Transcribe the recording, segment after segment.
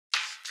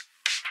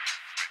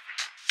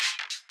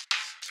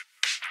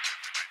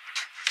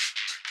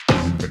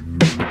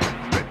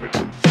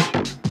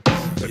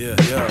Yeah.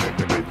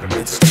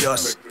 It's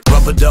just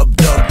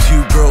rub-a-dub-dub,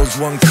 2 girls,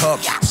 1 cup.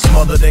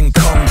 Smothered in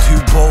cum,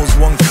 2 bowls,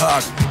 1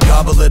 cock.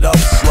 Gobble it up,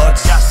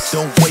 sluts,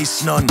 don't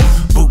waste none.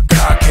 Boot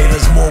cock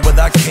haters more where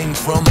that came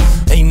from.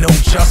 Ain't no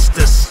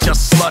justice,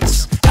 just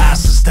sluts.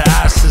 Asses to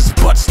asses,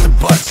 butts to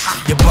butts.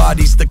 Your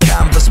body's the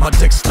canvas, my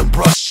dick's the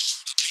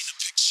brush.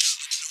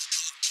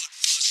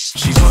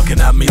 She's looking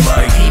at me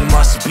like, he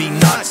must be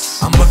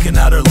nuts. I'm looking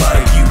at her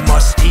like, you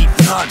must eat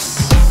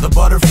nuts. The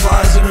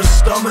butterflies in her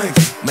stomach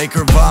make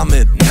her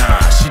vomit.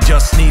 Nah, she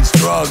just needs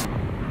drug.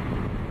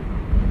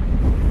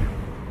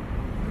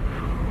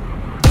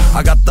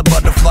 I got the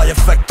butterfly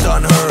effect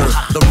on her.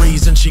 The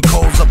reason she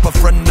calls up a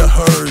friend of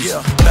hers.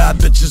 Bad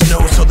bitches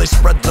know, so they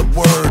spread the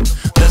word.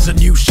 There's a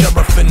new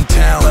sheriff in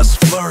town, let's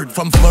flirt.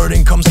 From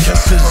flirting comes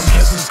kisses, from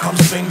kisses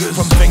comes fingers,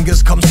 from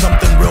fingers comes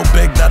something real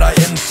big that I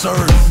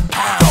insert.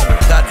 Pow,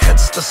 that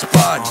hits the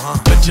spot.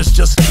 Bitches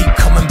just keep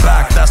coming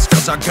back, that's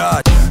cause I got